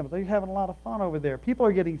freedoms. They're having a lot of fun over there. People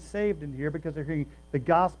are getting saved in here because they're hearing the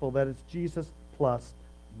gospel that it's Jesus plus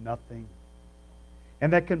nothing.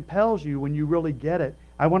 And that compels you when you really get it.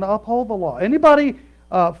 I want to uphold the law. Anybody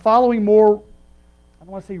following more, I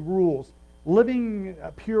don't want to say rules, living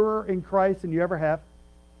purer in Christ than you ever have?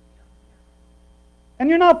 And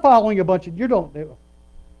you're not following a bunch of, you don't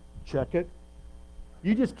check it.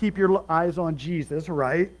 You just keep your eyes on Jesus,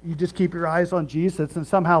 right? You just keep your eyes on Jesus, and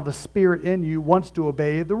somehow the Spirit in you wants to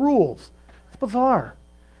obey the rules. It's bizarre.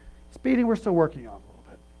 Speeding, we're still working on a little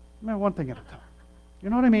bit. I mean, one thing at a time. You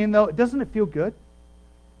know what I mean, though? Doesn't it feel good?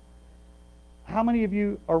 How many of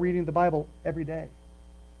you are reading the Bible every day?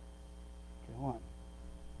 Okay, hold on.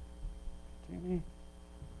 Jamie?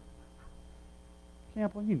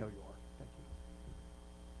 Campbell, you know you are. Thank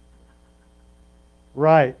you.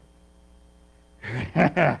 Right.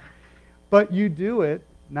 But you do it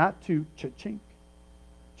not to cha-chink.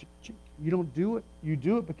 Cha-chink. You don't do it. You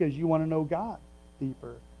do it because you want to know God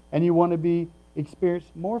deeper. And you want to experience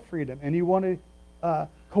more freedom. And you want to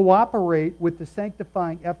cooperate with the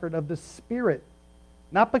sanctifying effort of the Spirit.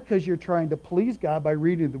 Not because you're trying to please God by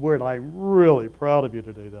reading the Word. I'm really proud of you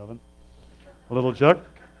today, Devin. A little Chuck.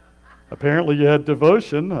 Apparently you had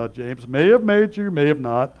devotion. James may have made you, may have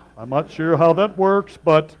not. I'm not sure how that works,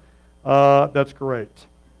 but that's great.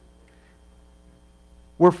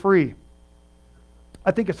 We're free.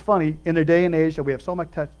 I think it's funny, in a day and age that we have so much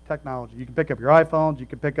technology. You can pick up your iPhones, you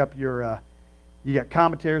can pick up you got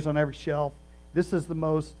commentaries on every shelf. This is the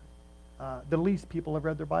least people have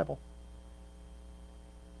read their Bible.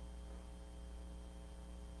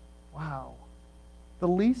 Wow. The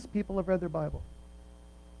least people have read their Bible.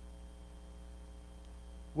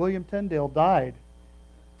 William Tyndale died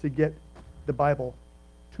to get the Bible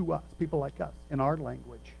to us, people like us, in our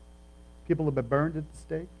language. People have been burned at the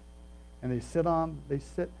stake, and they sit on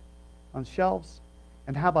shelves.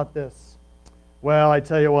 And how about this? Well, I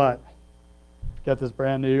tell you what, got this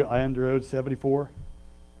brand new Android 74.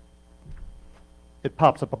 It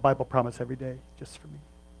pops up a Bible promise every day just for me.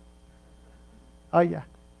 Oh yeah,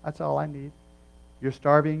 that's all I need. You're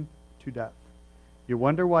starving to death. You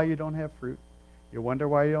wonder why you don't have fruit. You wonder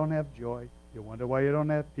why you don't have joy. You wonder why you don't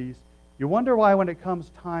have peace. You wonder why when it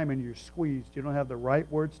comes time and you're squeezed, you don't have the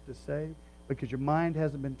right words to say because your mind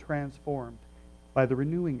hasn't been transformed by the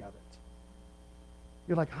renewing of it.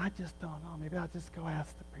 You're like, I just don't know. Maybe I'll just go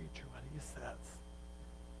ask the preacher what he says.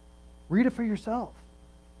 Read it for yourself.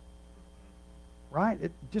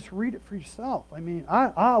 Right? Just read it for yourself. I mean,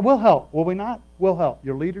 we'll help. Will we not? We'll help.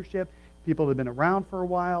 Your leadership, people that have been around for a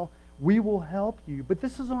while, we will help you. But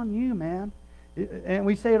this is on you, man. And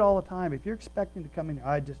we say it all the time. If you're expecting to come in here,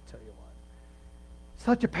 I just tell you what.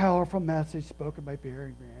 Such a powerful message spoken by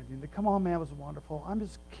Barry Grandin. Come on, man, it was wonderful. I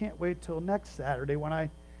just can't wait till next Saturday when I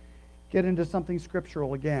get into something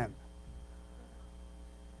scriptural again.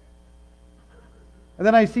 And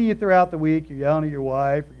then I see you throughout the week. You're yelling at your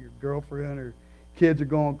wife or your girlfriend or kids are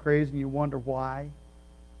going crazy and you wonder why.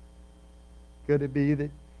 Could it be that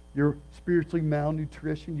you're spiritually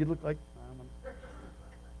malnutrition? You look like...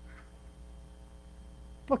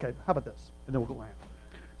 Okay, how about this? And then we'll go on.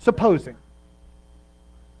 Supposing.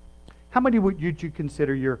 How many would you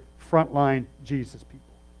consider your frontline Jesus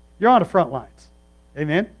people? You're on the front lines.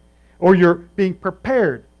 Amen? Or you're being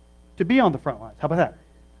prepared to be on the front lines. How about that?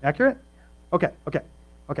 Accurate? Okay.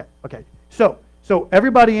 So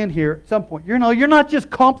everybody in here, at some point, you're not just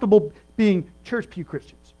comfortable being church pew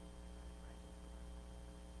Christians.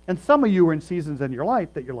 And some of you are in seasons in your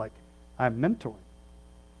life that you're like, I'm mentoring.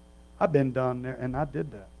 I've been down there, and I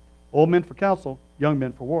did that. Old men for counsel, young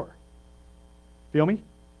men for war. Feel me?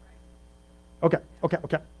 Okay.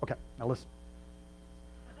 Now listen.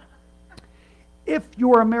 if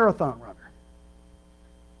you're a marathon runner.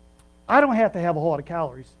 I don't have to have a whole lot of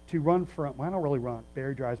calories to run from. Well, I don't really run.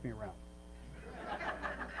 Barry drives me around.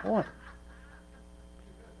 Hold on.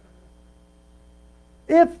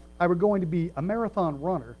 If I were going to be a marathon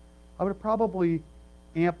runner, I would probably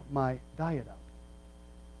amp my diet up.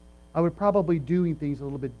 I would probably doing things a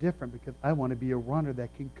little bit different because I want to be a runner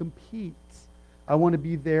that can compete. I want to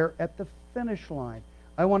be there at the finish line.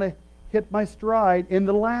 I want to hit my stride in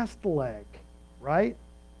the last leg, right?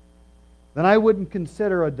 Then I wouldn't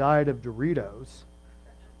consider a diet of Doritos,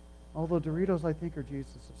 although Doritos I think are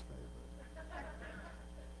Jesus' favorite.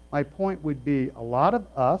 My point would be a lot of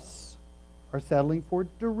us are settling for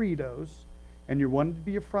Doritos, and you're wanting to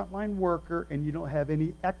be a frontline worker, and you don't have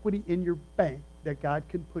any equity in your bank that God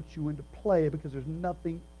can put you into play because there's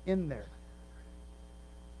nothing in there.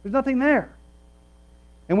 There's nothing there.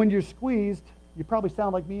 And when you're squeezed, you probably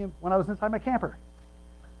sound like me when I was inside my camper.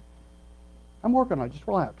 I'm working on it. Just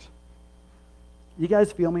relax. You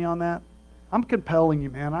guys feel me on that? I'm compelling you,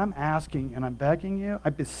 man. I'm asking and I'm begging you.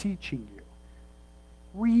 I'm beseeching you.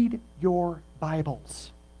 Read your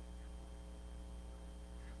Bibles.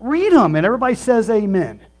 Read them, and everybody says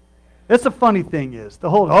amen. That's the funny thing is, the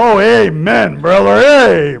whole, oh, amen,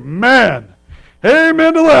 brother, amen.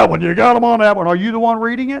 Amen to that one. You got them on that one. Are you the one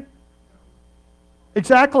reading it?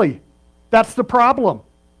 Exactly. That's the problem.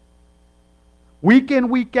 Week in,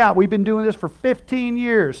 week out. We've been doing this for 15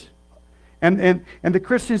 years. And the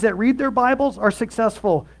Christians that read their Bibles are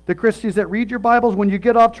successful. The Christians that read your Bibles, when you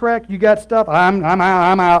get off track, you got stuff. I'm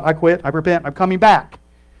out. I quit. I repent. I'm coming back.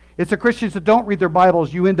 It's the Christians that don't read their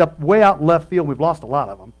Bibles. You end up way out in left field. We've lost a lot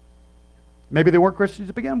of them. Maybe they weren't Christians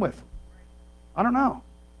to begin with. I don't know.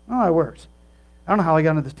 I don't know how it works. I don't know how I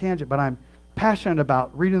got into this tangent, but I'm passionate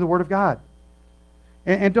about reading the Word of God.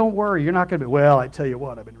 And don't worry, you're not going to be, well, I tell you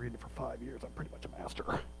what, I've been reading it for 5 years. I'm pretty much a master.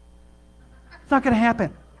 It's not going to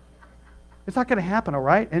happen. It's not going to happen, all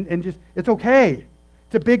right? And just, it's okay.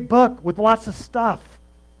 It's a big book with lots of stuff.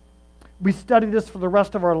 We study this for the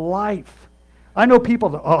rest of our life. I know people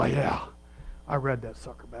that, oh yeah, I read that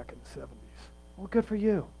sucker back in the 70s. Well, good for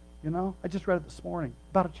you. You know, I just read it this morning,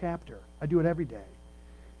 about a chapter. I do it every day.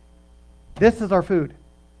 This is our food.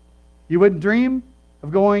 You wouldn't dream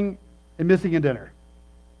of going and missing a dinner.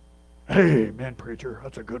 Hey, man, preacher,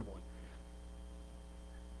 that's a good one.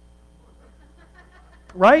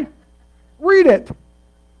 Right? Read it.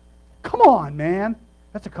 Come on, man.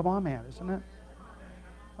 That's a come on, man, isn't it?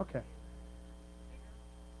 Okay.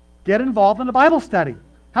 Get involved in a Bible study.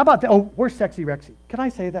 How about that? Oh, where's Sexy Rexy? Can I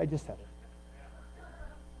say that? I just said it.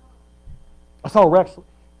 I saw Rex.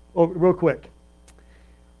 Oh, real quick.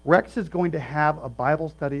 Rex is going to have a Bible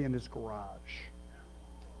study in his garage.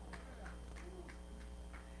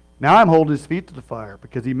 Now I'm holding his feet to the fire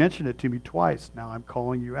because he mentioned it to me twice. Now I'm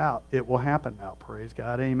calling you out. It will happen now. Praise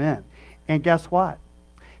God. Amen. And guess what?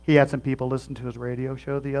 He had some people listen to his radio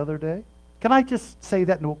show the other day. Can I just say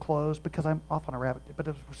that and we'll close because I'm off on a rabbit? But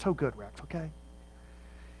it was so good, Rex, okay?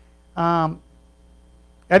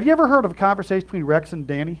 Have you ever heard of a conversation between Rex and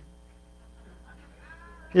Danny?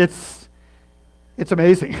 It's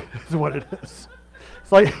amazing is what it is.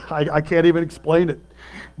 It's like, I can't even explain it.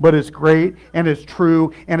 But it's great, and it's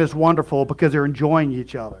true, and it's wonderful because they're enjoying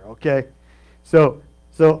each other, okay? So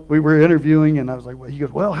we were interviewing, and I was like, well, he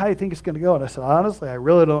goes, well, how do you think it's going to go? And I said, honestly, I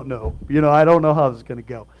really don't know. You know, I don't know how this is going to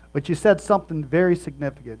go. But you said something very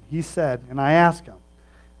significant. He said, and I asked him,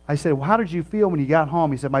 I said, well, how did you feel when you got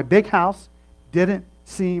home? He said, my big house didn't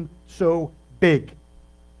seem so big.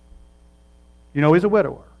 You know, he's a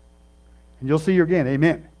widower. And you'll see her again,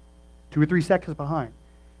 amen. 2 or 3 seconds behind.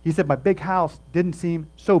 He said, my big house didn't seem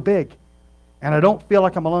so big, and I don't feel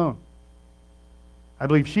like I'm alone. I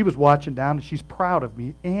believe she was watching down, and she's proud of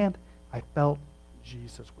me, and I felt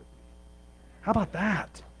Jesus with me. How about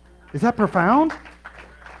that? Is that profound?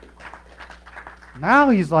 Now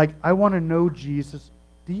he's like, I want to know Jesus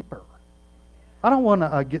deeper. I don't want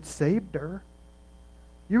to get saveder.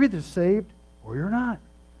 You're either saved or you're not.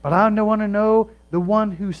 But I want to know the one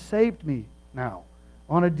who saved me now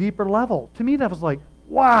on a deeper level. To me, that was like,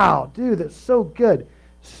 wow, dude, that's so good.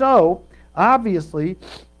 So, obviously,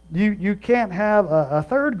 you can't have a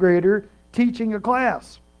third grader teaching a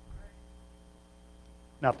class.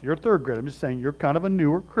 Now, if you're a third grader, I'm just saying you're kind of a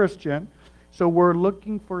newer Christian. So we're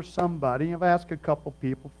looking for somebody. I've asked a couple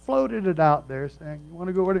people, floated it out there, saying, you want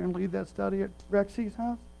to go over there and lead that study at Rexy's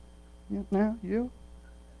house? Yeah, now, you?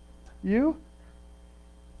 You?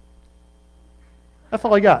 That's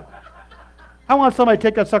all I got. I want somebody to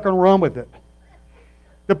take that sucker and run with it.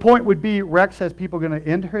 The point would be, Rex has people going to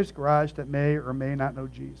enter his garage that may or may not know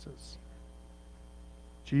Jesus.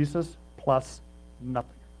 Jesus plus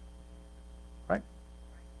nothing. Right?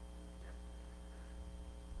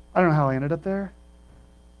 I don't know how I ended up there,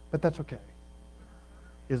 but that's okay.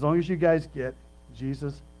 As long as you guys get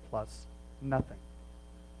Jesus plus nothing.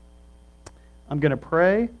 I'm going to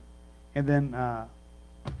pray, and then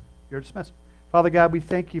you're dismissed. Father God, we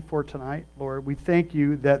thank you for tonight, Lord. We thank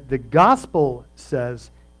you that the gospel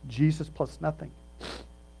says Jesus plus nothing.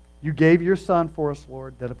 You gave your Son for us,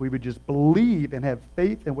 Lord, that if we would just believe and have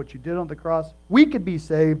faith in what you did on the cross, we could be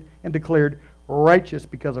saved and declared righteous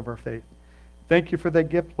because of our faith. Thank you for that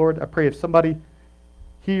gift, Lord. I pray if somebody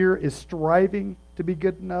here is striving to be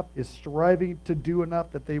good enough, is striving to do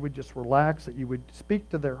enough, that they would just relax, that you would speak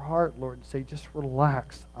to their heart, Lord, and say, just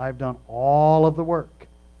relax. I've done all of the work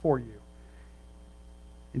for you.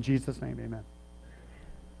 In Jesus' name,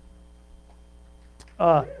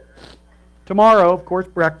 amen. Tomorrow, of course,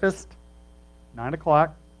 breakfast, 9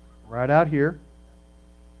 o'clock, right out here.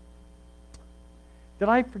 Did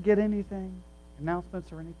I forget anything?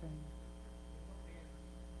 Announcements or anything?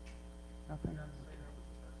 Nothing?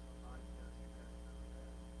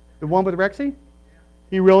 The one with Rexy?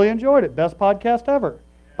 He really enjoyed it. Best podcast ever.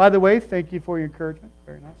 By the way, thank you for your encouragement.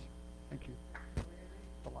 Very nice. Thank you.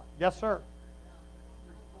 Yes, sir.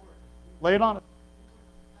 Lay it on us.